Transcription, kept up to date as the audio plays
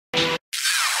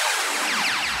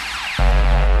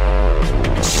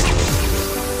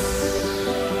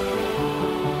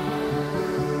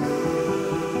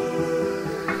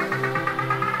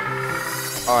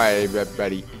Alright,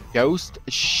 everybody.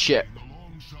 Ghostship.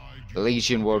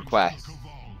 Legion World Quest.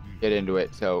 Get into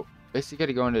it. So, basically,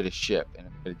 gotta go into the ship, and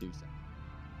I'm gonna do something.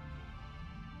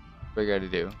 What do I gotta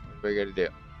do? What do I gotta do?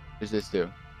 What does this do?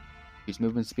 Use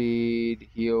movement speed,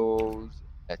 heals.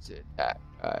 That's it. Attack.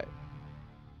 Alright.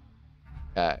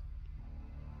 Attack.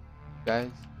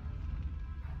 Guys.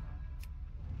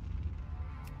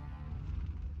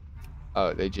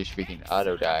 Oh, they just freaking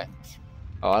auto die.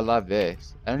 Oh, I love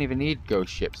this. I don't even need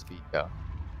ghost ship speed though.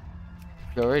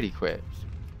 It's already quit.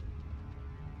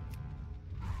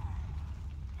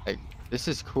 Like, this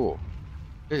is cool.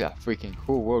 This is a freaking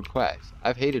cool world quest.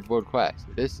 I've hated world quests,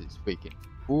 but this is freaking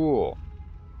cool.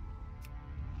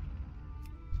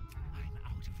 I'm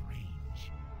out of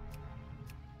range.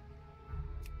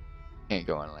 Can't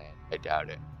go on land. I doubt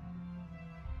it.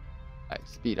 Alright,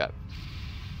 speed up.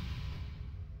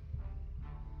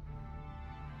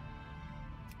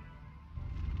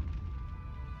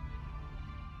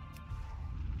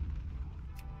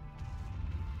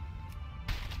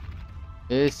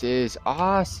 This is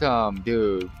awesome,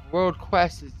 dude. World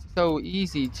Quest is so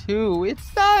easy too. It's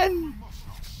done. Must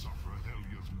not suffer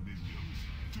Hellia's minions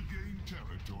to gain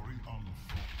territory on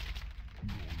foot.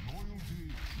 Your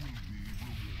loyalty will be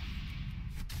rewarded.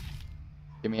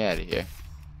 Get me out of here.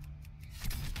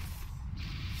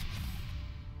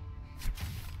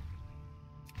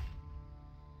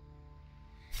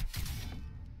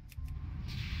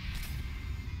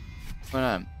 What's going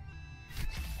on?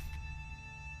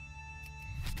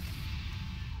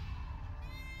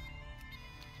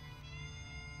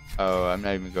 Oh, I'm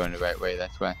not even going the right way,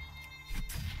 that's why.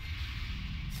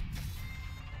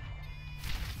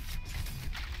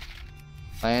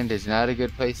 Land is not a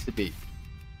good place to be.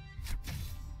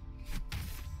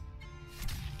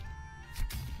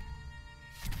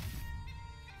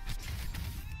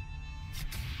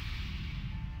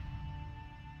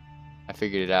 I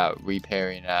figured it out.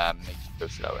 Repairing makes you go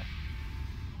slower.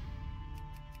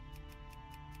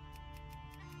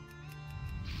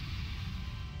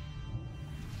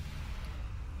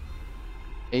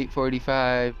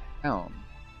 $8.45 helm.